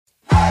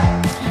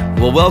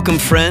Well, welcome,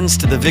 friends,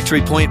 to the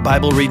Victory Point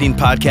Bible Reading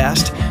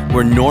Podcast,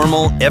 where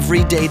normal,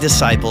 everyday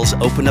disciples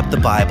open up the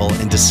Bible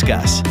and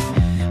discuss.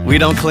 We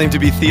don't claim to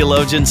be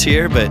theologians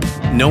here, but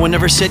no one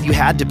ever said you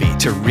had to be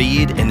to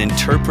read and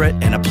interpret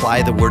and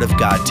apply the Word of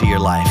God to your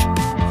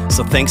life.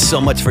 So thanks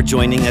so much for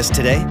joining us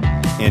today,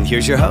 and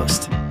here's your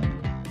host.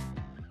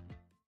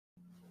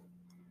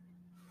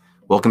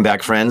 Welcome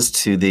back, friends,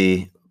 to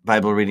the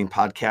Bible Reading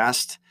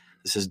Podcast.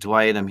 This is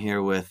Dwight. I'm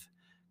here with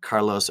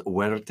Carlos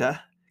Huerta.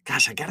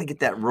 Gosh, I got to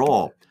get that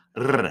roll.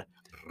 Huerta.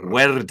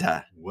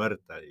 Huerta,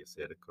 you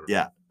said it correct.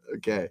 Yeah,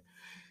 okay.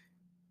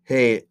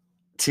 Hey,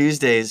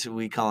 Tuesdays,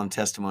 we call them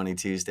Testimony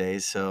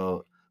Tuesdays.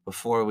 So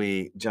before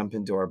we jump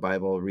into our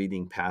Bible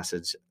reading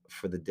passage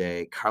for the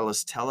day,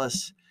 Carlos, tell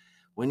us,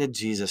 when did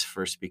Jesus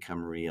first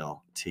become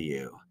real to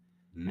you?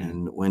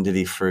 And when did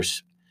he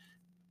first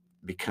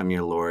become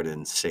your Lord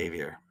and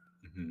Savior?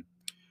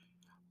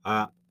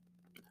 I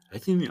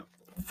think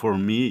for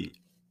me,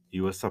 it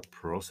was a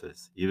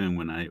process. Even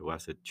when I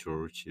was at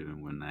church,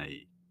 even when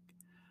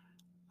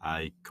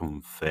I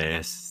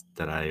confessed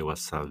that I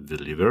was a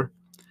believer,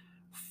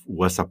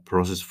 was a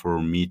process for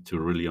me to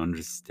really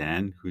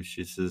understand who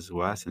Jesus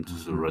was and to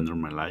surrender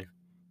my life.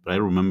 But I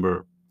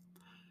remember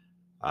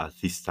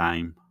this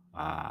time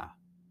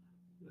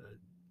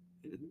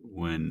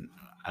when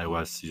I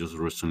was just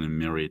recently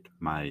married,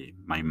 my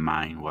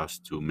mind was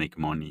to make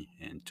money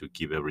and to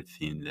give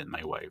everything that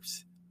my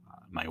wife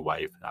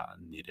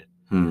needed.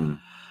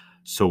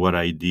 So what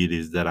I did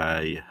is that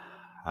I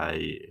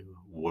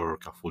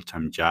work a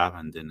full-time job,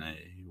 and then I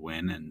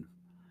went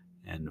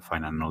and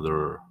find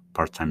another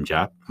part-time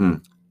job,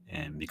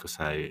 and because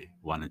I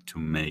wanted to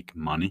make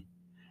money,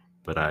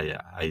 but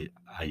I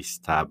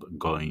stopped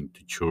going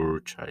to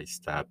church. I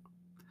stopped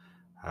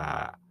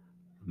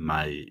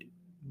my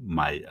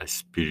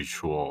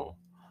spiritual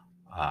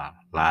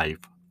life,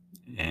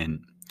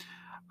 and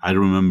I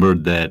remember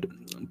that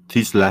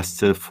this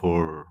lasted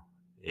for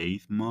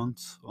 8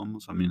 months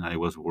almost. I mean, I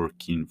was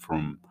working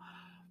from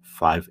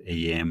 5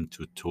 a.m.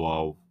 to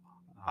 12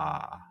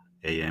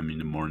 a.m. in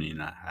the morning.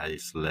 I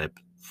slept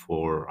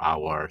 4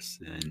 hours,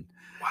 and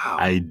Wow.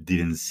 I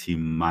didn't see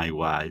my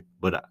wife,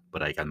 but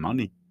I got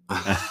money.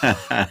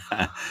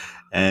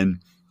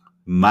 And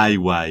my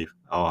wife,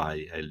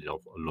 I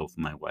love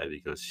my wife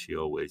because she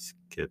always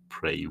kept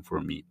praying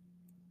for me.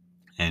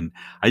 And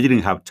I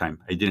didn't have time.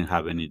 I didn't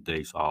have any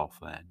days off,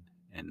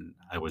 and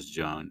I was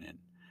young, and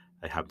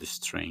I have the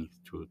strength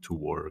to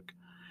work.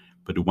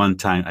 But one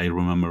time, I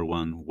remember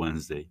one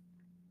Wednesday,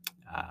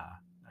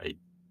 I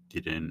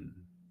didn't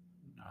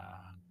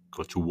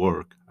go to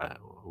work.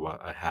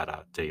 I had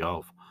a day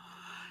off,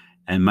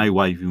 and my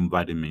wife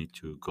invited me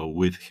to go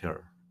with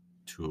her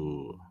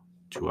to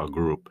a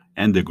group,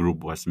 and the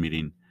group was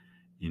meeting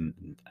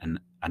in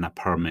an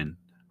apartment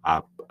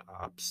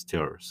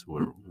upstairs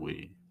where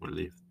we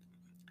lived.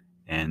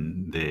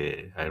 And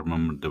I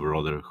remember the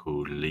brother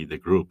who led the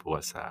group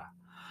was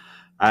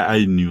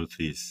I knew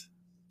this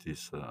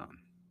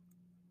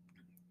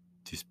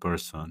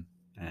person,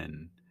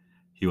 and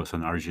he was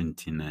an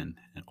Argentinian,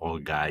 an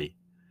old guy.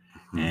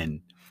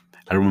 And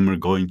I remember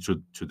going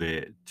to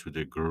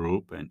the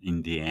group, and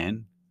in the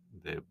end,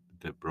 these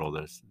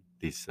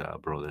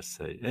brothers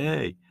say,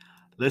 "Hey,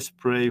 let's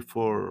pray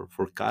for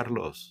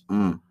Carlos."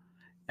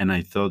 And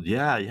I thought,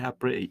 yeah,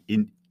 pray.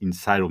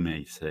 Inside of me,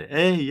 I say,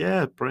 "Hey,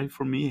 yeah, pray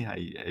for me.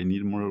 I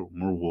need more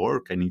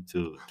work. I need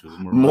to do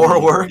more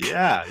money." work?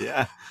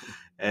 Yeah.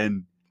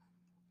 And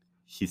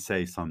he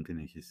say something,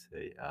 and he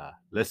say,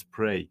 "Let's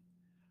pray.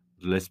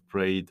 Let's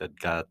pray that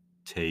God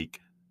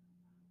take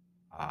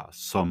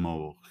some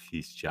of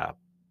his job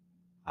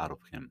out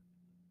of him.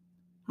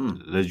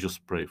 Let's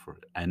just pray for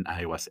it." And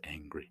I was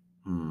angry.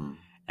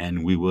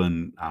 And we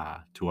went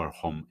to our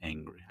home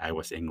angry. I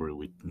was angry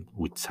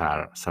with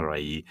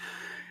Sarai.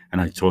 And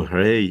I told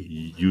her, "Hey,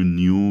 you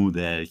knew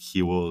that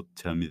he will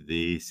tell me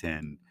this,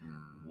 and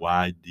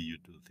why do you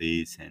do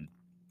this?" And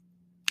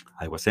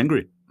I was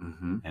angry.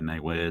 And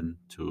I went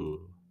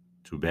to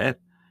bed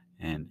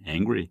and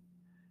angry.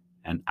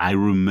 And I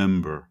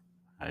remember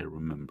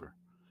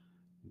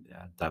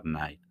that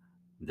night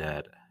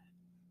that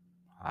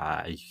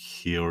I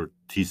hear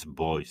this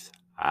voice.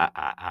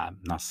 I'm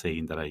not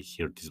saying that I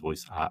hear this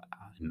voice,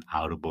 an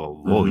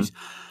audible voice,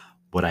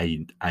 but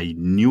I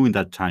knew in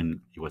that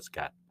time it was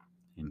God.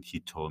 And he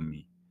told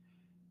me,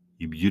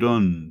 "If you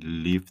don't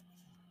leave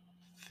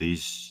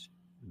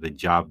the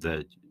job,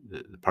 the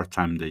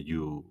part-time that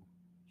you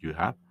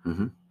have,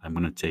 I'm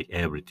going to take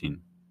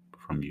everything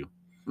from you."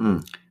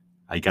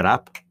 I got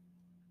up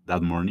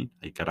that morning.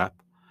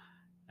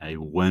 I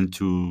went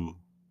to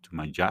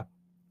my job,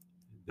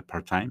 the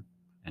part-time,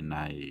 and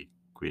I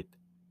quit.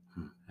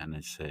 And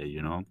I say,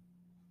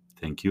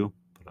 "Thank you,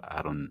 but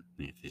I don't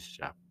need this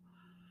job."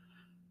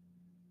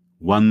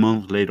 1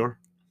 month later,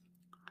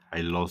 I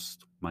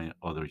lost my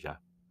other job.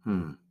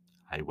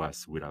 I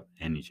was without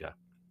any job.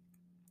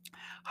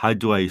 How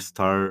do I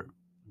start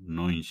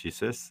knowing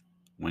Jesus?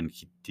 When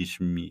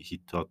he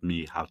taught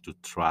me how to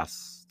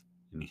trust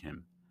in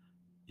him,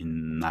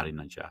 not in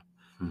a job.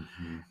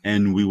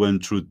 And we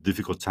went through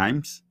difficult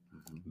times,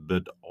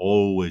 but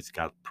always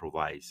God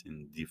provides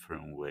in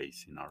different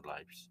ways in our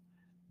lives.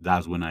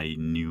 That's when I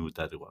knew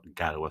that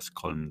God was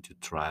calling me to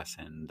trust,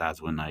 and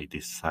that's when I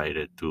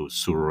decided to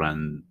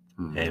surrender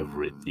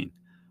everything.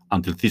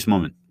 Until this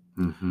moment,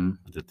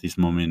 until this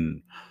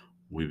moment,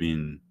 we've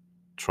been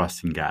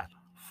trusting God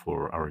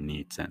for our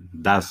needs, and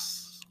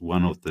that's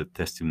one of the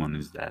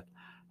testimonies that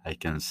I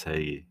can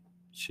say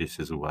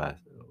Jesus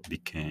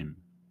became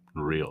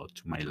real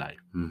to my life.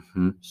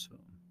 So,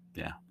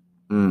 yeah.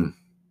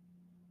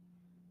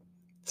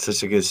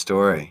 Such a good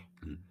story.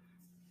 Mhm.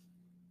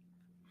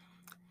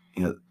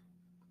 You know,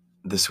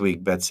 this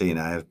week, Betsy and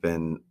I have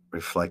been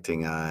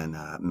reflecting on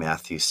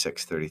Matthew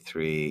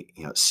 6:33.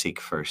 You know, seek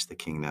first the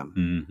kingdom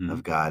Mhm.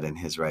 of God and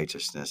His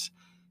righteousness,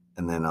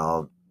 and then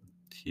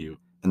He-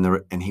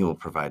 and He will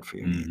provide for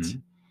your needs.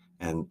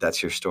 And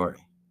that's your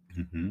story.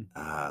 Mhm.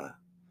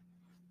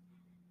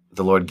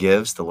 The Lord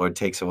gives, the Lord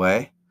takes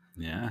away.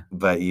 Yeah.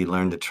 But you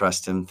learn to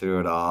trust Him through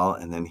it all,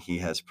 and then He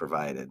has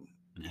provided,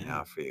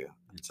 Yeah. for you.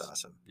 It's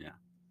awesome. Yeah.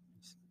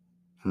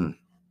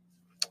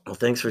 Well,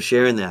 thanks for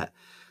sharing that.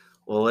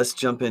 Well, let's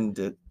jump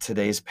into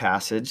today's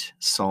passage,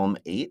 Psalm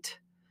 8.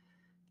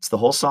 It's the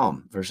whole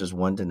psalm, verses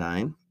 1 to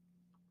 9.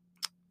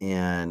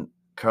 And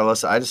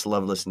Carlos, I just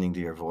love listening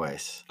to your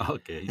voice.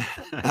 Okay.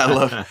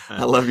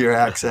 I love your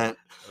accent.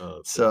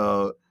 Oh,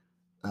 So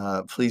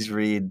please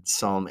read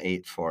Psalm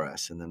 8 for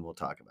us, and then we'll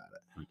talk about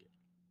it. okay.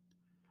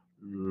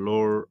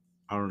 Lord,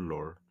 our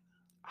Lord,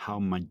 how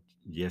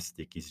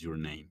majestic is your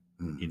name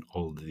in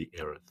all the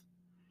earth.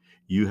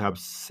 You have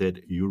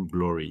set your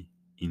glory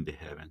in the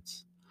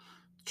heavens.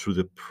 Through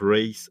the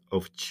praise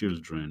of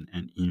children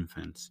and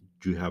infants,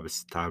 you have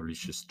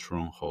established a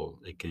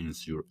stronghold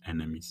against your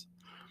enemies,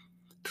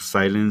 to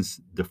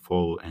silence the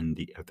foe and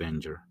the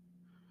avenger.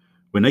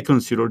 When I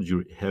considered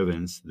your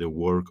heavens, the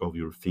work of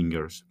your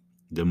fingers,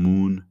 the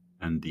moon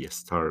and the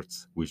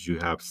stars which you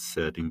have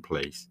set in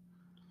place,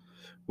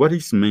 what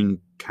is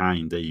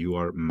mankind that you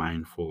are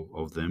mindful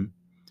of them,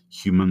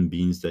 human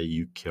beings that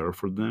you care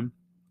for them?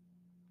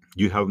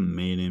 You have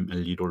made them a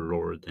little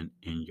lower than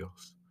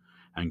angels,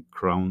 and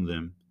crowned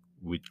them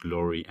with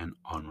glory and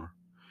honor.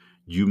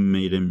 You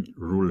made them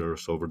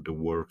rulers over the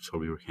works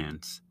of your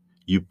hands.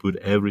 You put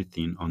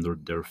everything under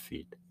their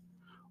feet,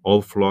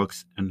 all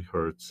flocks and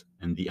herds,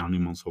 and the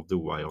animals of the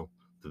wild,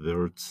 the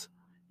birds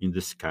in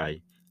the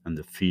sky, and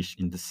the fish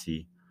in the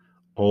sea,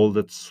 all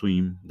that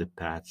swim the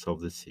paths of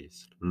the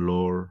seas.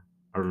 Lord,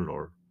 our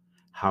Lord,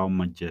 how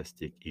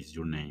majestic is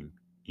your name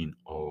in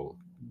all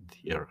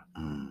the earth.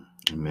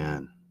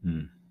 Amen.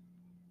 Mm.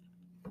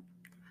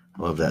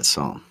 I love that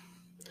psalm.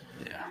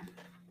 Yeah.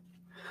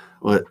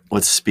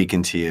 What's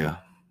speaking to you?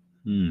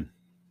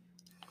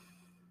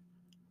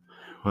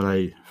 Well,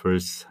 I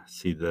first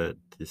see that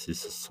this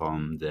is a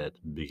psalm that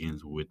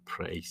begins with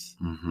praise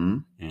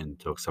and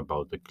talks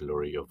about the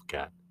glory of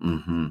God,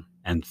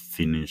 and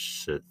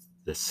finishes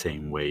the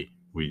same way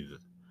with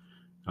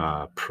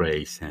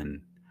praise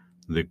and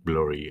the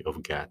glory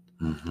of God.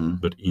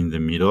 But in the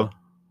middle,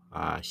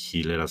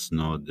 he let us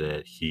know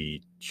that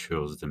he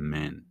chose the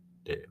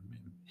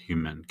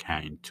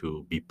humankind,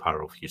 to be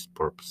part of his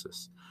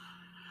purposes.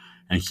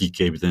 And he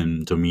gave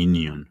them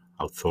dominion,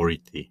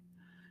 authority.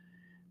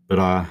 But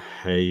I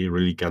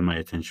really got my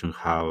attention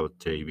how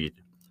David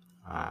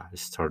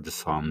start the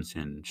Psalms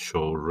and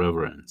show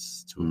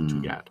reverence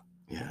to God.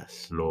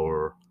 Yes.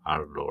 Lord,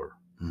 our Lord.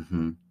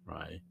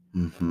 Right?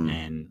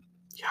 And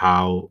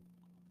how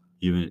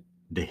even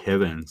the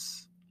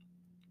heavens,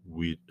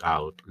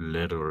 without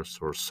letters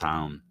or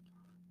sound,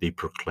 they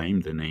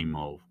proclaim the name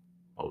of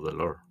the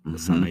Lord.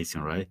 That's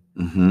amazing, right?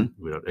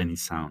 Without any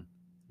sound.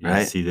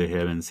 You see the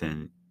heavens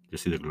and you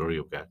see the glory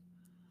of God.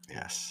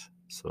 Yes.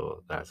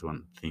 So that's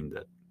one thing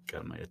that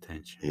got my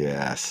attention.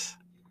 Yes.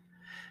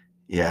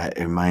 Yeah,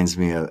 it reminds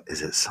me of,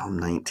 is it Psalm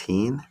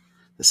 19?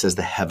 It says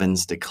the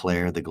heavens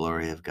declare the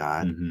glory of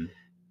God.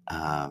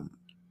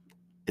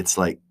 It's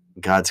like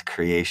God's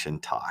creation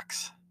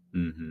talks,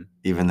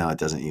 even though it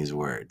doesn't use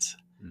words.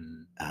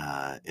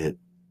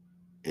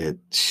 It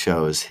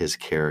shows his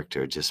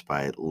character just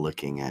by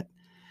looking at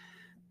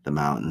the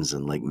mountains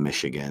and Lake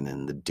Michigan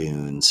and the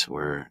dunes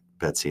where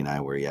Betsy and I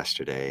were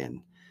yesterday.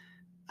 And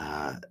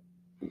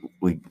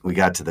we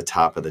got to the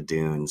top of the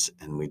dunes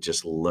and we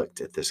just looked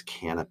at this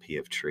canopy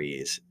of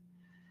trees.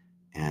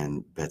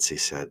 And Betsy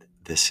said,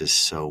 "This is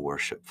so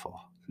worshipful."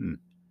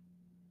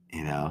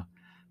 You know,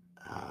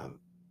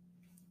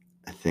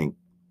 I think,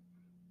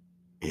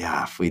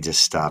 if we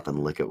just stop and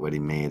look at what he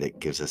made, it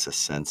gives us a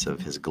sense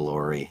of his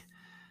glory,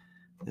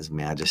 his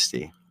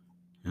majesty.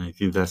 And I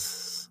think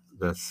that's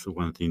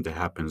one thing that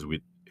happened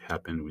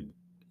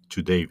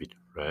to David,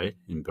 right?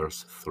 In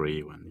verse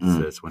 3, when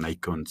it says, "When I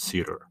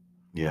consider."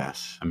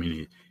 Yes. I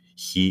mean,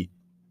 he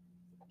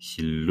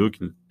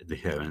looked at the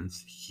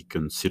heavens, he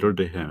considered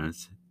the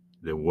heavens,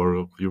 the work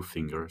of your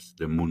fingers,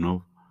 the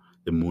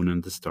moon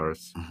and the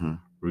stars,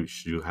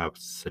 which you have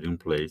set in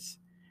place,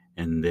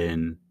 and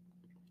then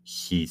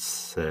he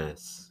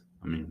says,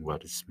 I mean,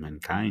 what is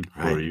mankind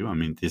for you? I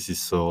mean, this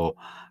is so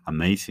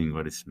amazing.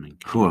 What is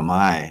mankind? Who am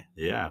I?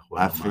 Yeah.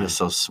 I feel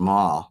so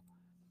small.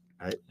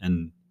 Right.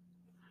 And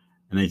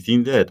I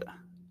think that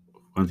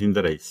one thing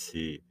that I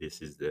see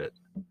this is that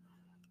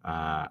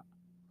uh,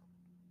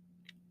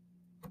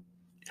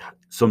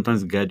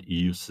 sometimes God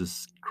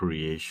uses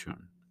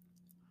creation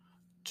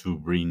to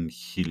bring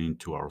healing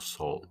to our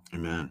soul,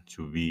 Amen.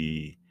 to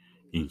be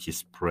in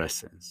His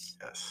presence.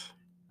 Yes.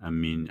 I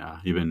mean,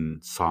 even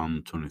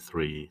Psalm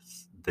 23,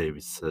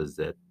 David says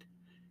that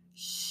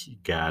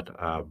God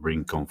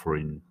bring comfort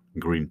in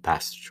green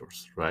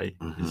pastures, right?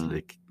 It's Mhm.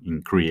 like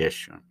in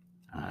creation,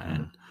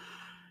 Mhm.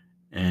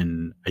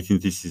 and I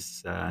think this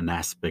is an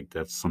aspect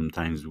that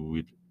sometimes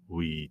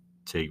we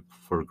take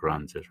for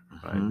granted,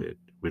 right? Mhm. That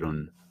we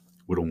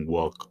don't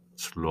walk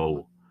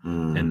slow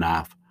Mm.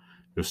 enough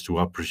just to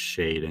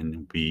appreciate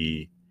and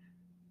be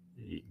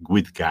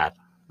with God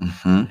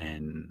Mhm.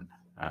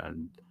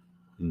 and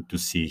to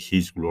see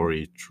His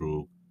glory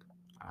through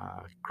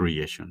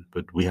creation.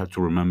 But we have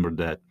to remember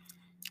that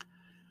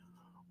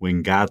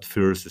when God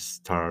first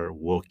started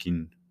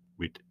walking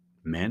with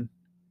men,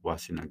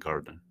 was in a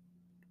garden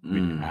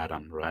with Mm.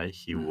 Adam, right?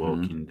 He Mhm.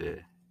 walked in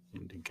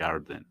the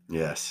garden,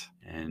 Yes.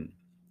 and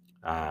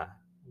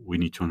we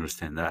need to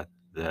understand that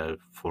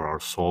for our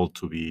soul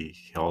to be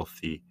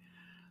healthy,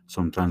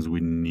 sometimes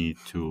we need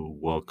to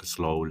walk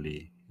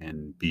slowly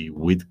and be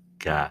with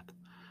God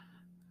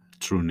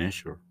through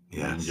nature. I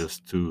mean, Yes.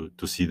 just to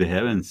see the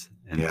heavens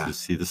and Yeah. to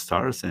see the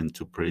stars and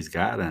to praise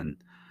God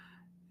and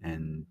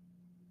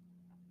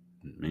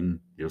I mean,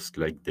 just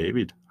like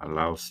David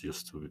allows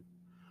us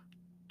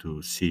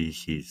to see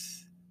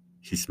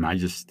his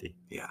majesty.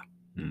 Yeah.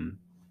 Mm,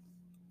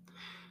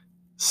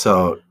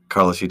 So,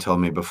 Carlos, you told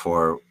me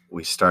before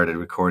we started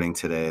recording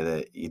today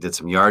that you did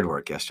some yard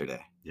work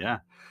yesterday. yeah.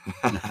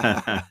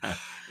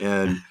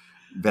 And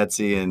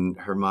Betsy and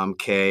her mom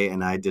Kay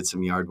and I did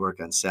some yard work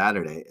on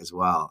Saturday as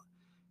well.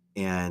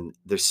 And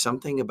there's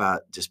something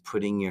about just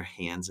putting your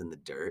hands in the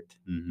dirt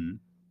Mm-hmm.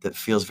 that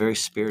feels very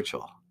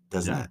spiritual,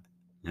 doesn't Yeah. it?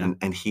 Yeah.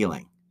 And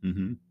healing.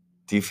 Mm-hmm.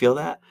 Do you feel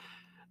that?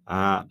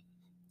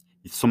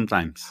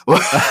 Sometimes.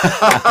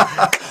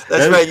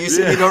 That's right. You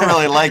said you don't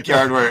really like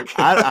yard work.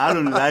 I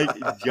don't like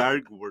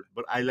yard work,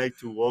 but I like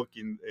to walk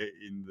in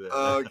the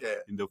Okay.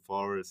 in the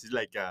forest. It's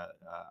like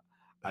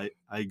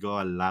I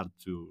go a lot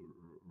to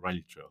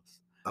rally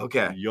trails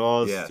Okay.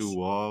 just to Yes.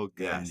 walk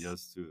and Yes.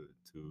 just to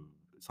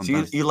So you,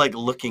 sometimes you like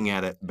looking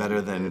at it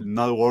better than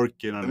not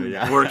working on it.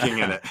 Yeah. working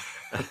in it.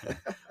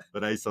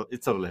 But it's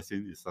a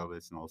blessing. It's a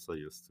blessing also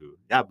just to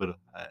But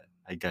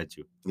I got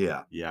you.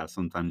 Yeah. Yeah,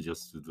 sometimes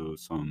just to do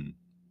some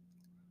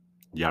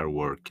yard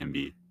work can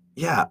be.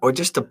 Yeah. Or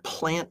just to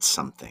plant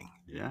something,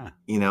 Yeah.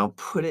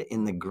 put it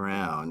in the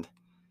ground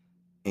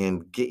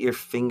and get your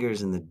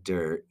fingers in the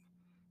dirt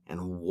and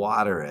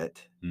water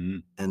it,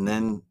 Mm, and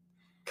then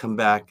come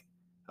back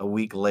a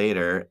week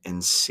later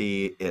and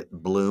see it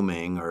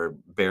blooming or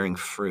bearing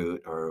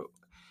fruit. Or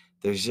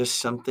there's just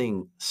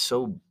something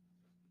so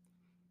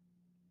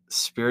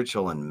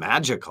spiritual and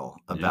magical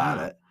about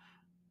yeah. it.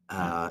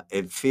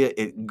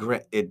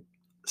 It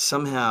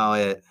somehow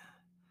I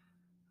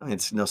mean,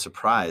 it's no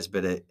surprise,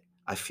 but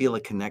I feel a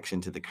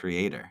connection to the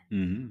Creator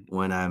Hmm.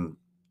 when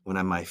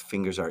my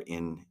fingers are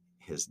in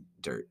His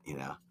dirt.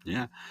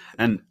 Yeah.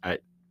 And I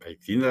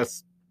think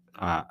that's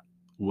uh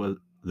what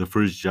the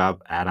first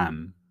job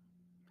Adam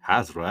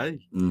has, right?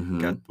 Mm-hmm.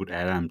 God put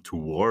Adam to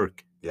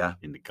work Yeah.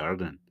 in the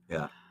garden.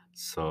 Yeah.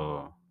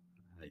 So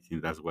I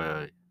think that's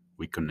why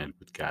we connect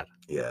with God.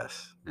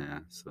 Yes. Yeah.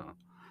 So,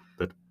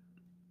 but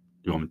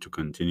you want me to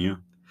continue?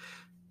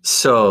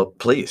 So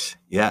please,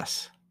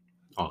 yes.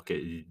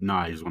 Okay. Now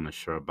I just want to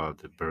share about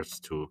the verse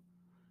 2.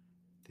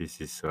 This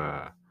is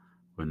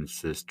when it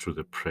says, through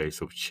the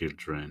praise of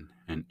children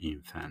and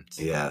infants,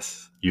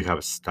 Yes. you have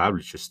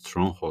established a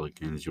stronghold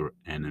against your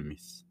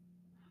enemies.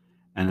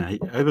 And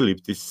I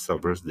believe this is a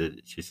verse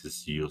that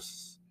Jesus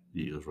used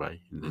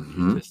right in the New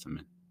Mm-hmm.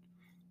 Testament.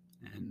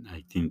 And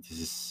I think this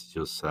is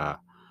just a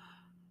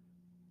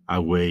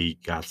way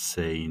God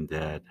saying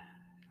that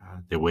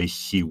the way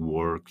He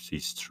works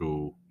is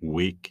through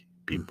weak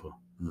people,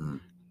 Mm-hmm.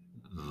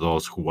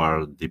 those who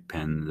are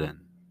dependent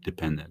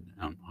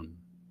on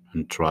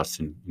and trust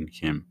in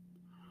Him.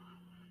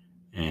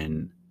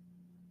 And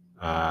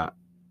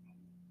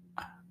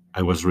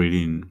I was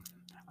reading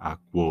a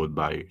quote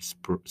by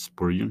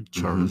Spurgeon,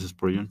 Charles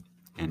Spurgeon,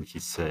 and he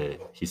said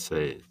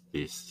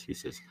this. He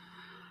says,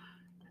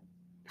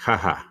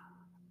 "Haha,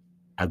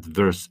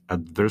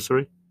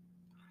 adversary,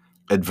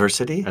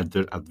 Adversity?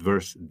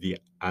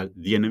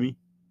 the enemy,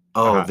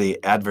 Oh, haha,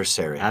 the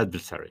adversary.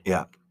 adversary.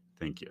 Yeah.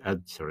 Thank you,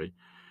 adversary.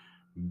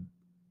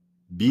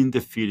 Being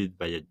defeated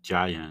by a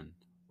giant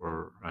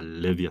or a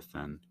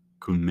leviathan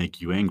could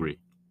make you angry,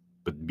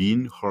 but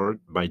being hurt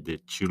by the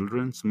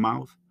children's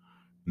mouth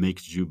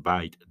makes you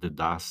bite the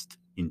dust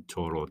in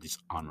total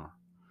dishonor.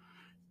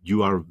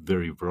 You are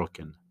very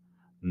broken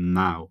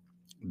now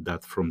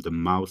that from the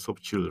mouths of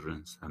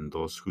children and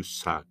those who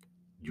suck,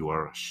 you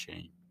are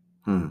ashamed."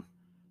 Hmm.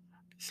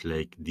 It's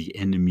like the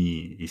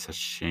enemy is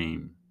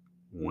ashamed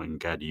when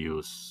God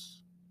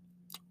uses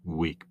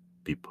weak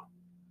people,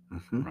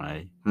 Mm-hmm.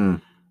 right? Hmm.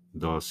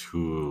 Those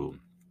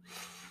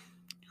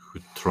who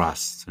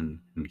trusts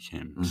in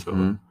Him. Mhm. So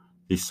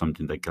this is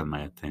something that got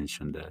my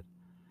attention.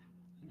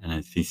 And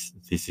I think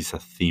this is a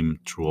theme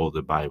through all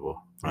the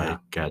Bible, right? Yeah.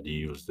 God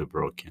used the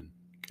broken,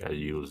 God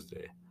used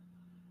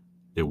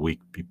the weak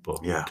people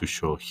Yeah. to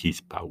show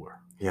His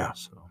power. Yeah.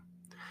 So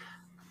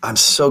I'm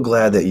so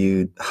glad that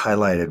you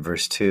highlighted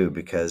verse 2,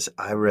 because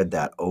I read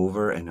that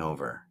over and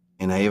over.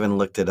 And I even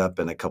looked it up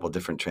in a couple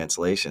different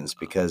translations,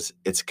 because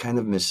it's kind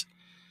of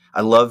I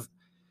love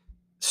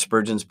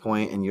Spurgeon's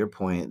point and your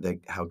point that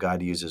how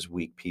God uses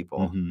weak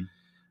people. mhm,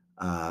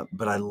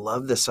 But I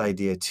love this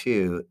idea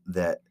too,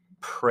 that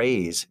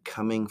praise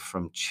coming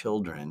from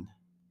children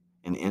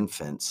and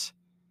infants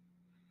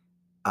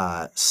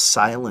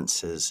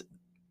silences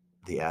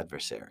the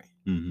adversary.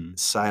 mhm,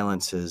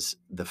 Silences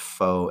the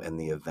foe and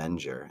the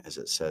avenger, as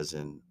it says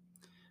in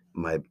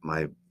my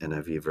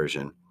NIV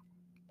version.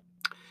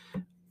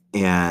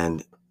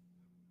 And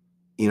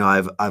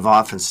I've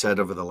often said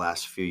over the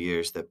last few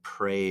years that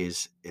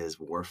praise is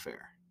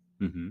warfare,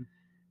 mhm,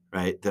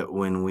 right? That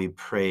when we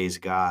praise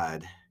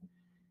God,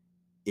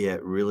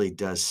 it really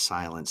does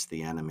silence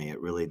the enemy. It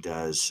really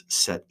does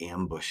set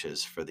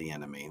ambushes for the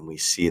enemy. And we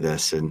see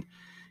this in,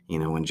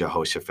 when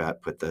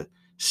Jehoshaphat put the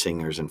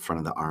singers in front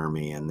of the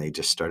army and they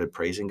just started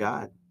praising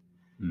God.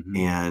 mhm,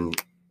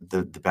 And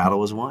the battle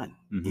was won,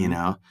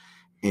 mhm,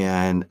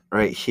 And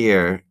right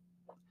here,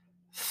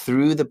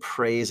 through the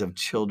praise of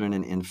children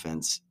and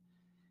infants,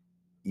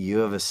 you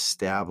have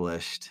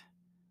established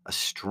a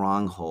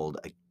stronghold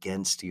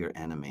against your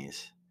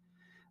enemies.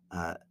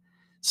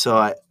 So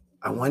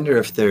I wonder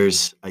if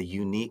there's a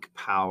unique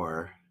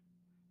power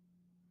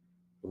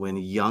when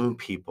young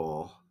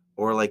people,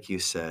 or like you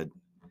said,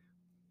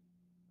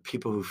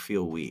 people who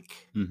feel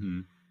weak,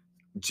 mhm.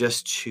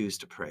 just choose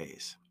to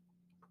praise,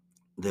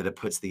 that it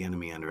puts the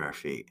enemy under our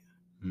feet.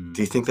 Mm.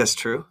 Do you think that's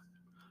true?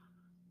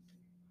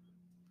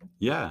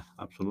 Yeah,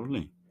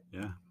 absolutely.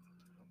 Yeah.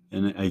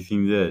 And I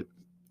think that,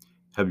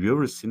 have you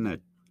ever seen a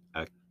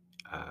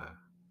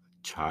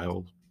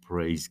child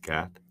praise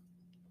God?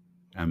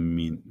 I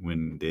mean,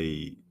 when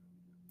they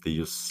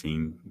just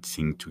sing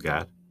to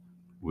God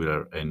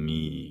without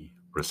any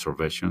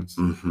reservations.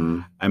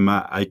 Mm-hmm.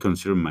 I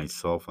consider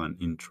myself an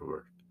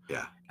introvert.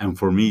 Yeah. And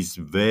for me, it's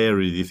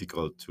very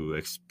difficult to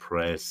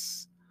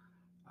express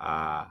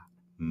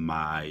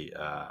my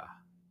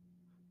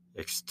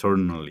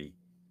externally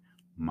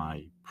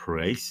my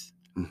praise,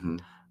 Mm-hmm.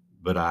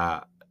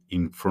 but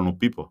in front of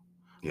people.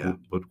 Yeah.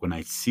 But when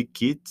I see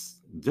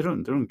kids, they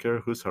don't care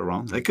who's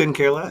around They them. couldn't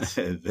care less.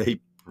 They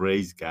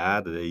praise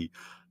God. They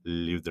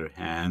lift their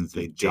hands.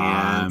 They They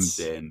jump, dance.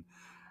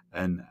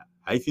 and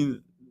I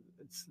think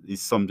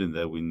it's something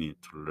that we need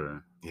to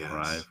learn, Yes.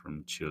 right,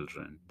 from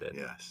children. That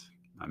Yes.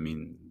 I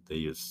mean,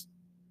 they just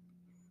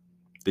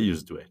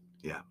do it.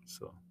 Yeah.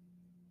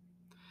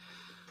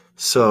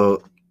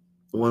 So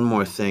one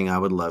more thing I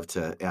would love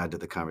to add to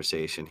the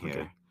conversation here.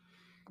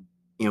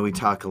 Okay. We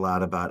talk a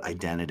lot about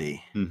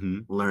identity, mm-hmm.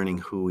 learning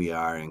who we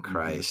are in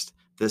Christ.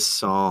 This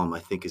psalm, I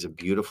think, is a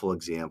beautiful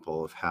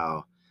example of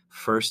how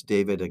first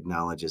David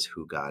acknowledges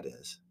who God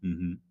is,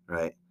 Mm-hmm.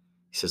 right?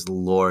 He says,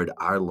 Lord,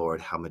 our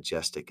Lord, how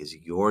majestic is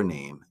your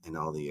name in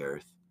all the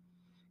earth.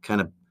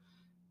 Kind of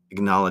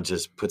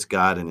acknowledges, puts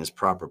God in his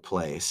proper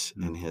place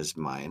in his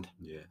mind,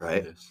 Yes,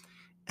 right? yes.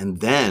 And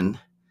then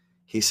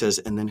he says,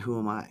 and then who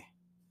am I?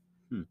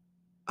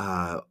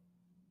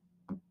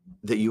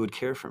 That you would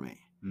care for me.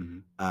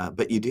 Mm-hmm.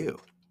 But you do.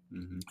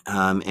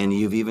 Mm-hmm. And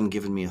you've even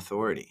given me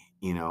authority,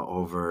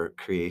 over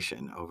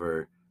creation,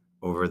 over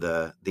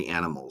the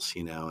animals,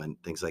 and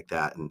things like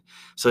that. And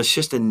so it's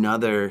just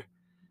another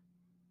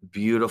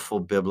beautiful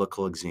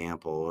biblical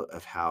example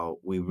of how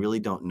we really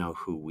don't know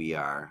who we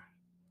are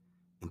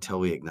until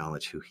we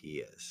acknowledge who he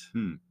is.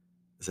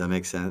 Does that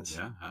make sense?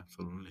 Yeah,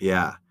 absolutely.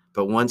 Yeah.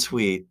 But once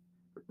we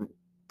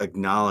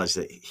acknowledge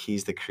that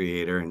he's the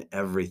creator and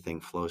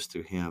everything flows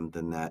through him,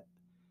 then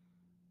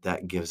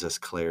that gives us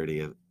clarity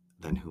of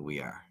then who we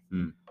are.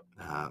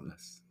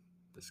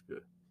 That's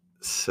good.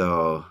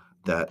 So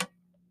that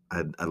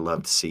I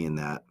loved seeing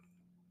that.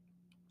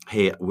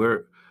 Hey,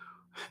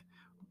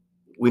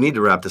 we need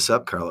to wrap this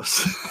up,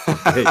 Carlos.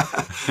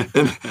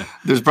 And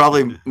there's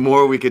probably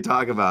more we could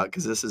talk about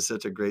because this is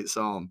such a great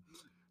psalm.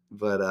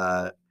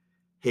 But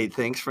hey,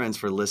 thanks, friends,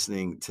 for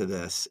listening to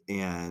this.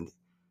 And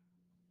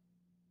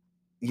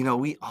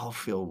we all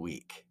feel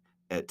weak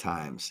at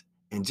times,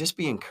 and just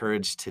be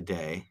encouraged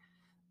today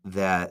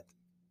that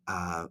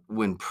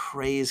when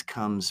praise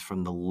comes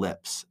from the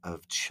lips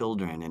of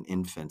children and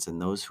infants and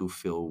those who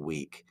feel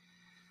weak,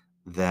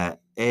 that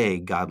A,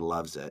 God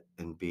loves it,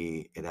 and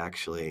B, it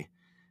actually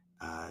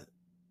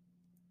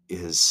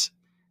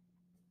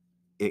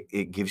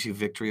it gives you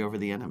victory over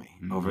the enemy,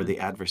 over the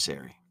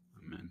adversary.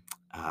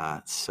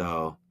 Amen.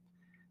 So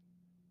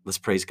let's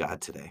praise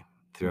God today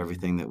through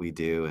everything that we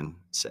do and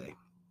say.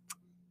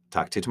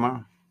 Talk to you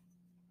tomorrow.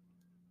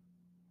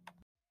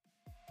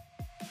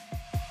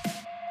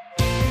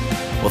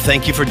 Well,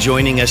 thank you for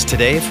joining us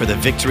today for the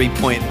Victory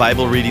Point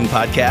Bible Reading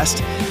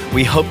Podcast.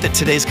 We hope that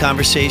today's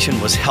conversation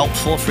was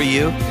helpful for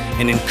you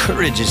and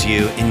encourages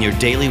you in your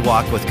daily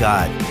walk with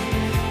God.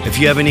 If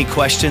you have any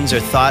questions or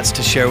thoughts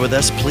to share with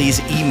us,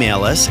 please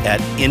email us at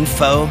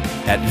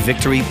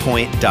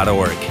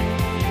info@victorypoint.org.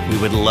 We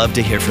would love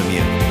to hear from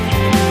you.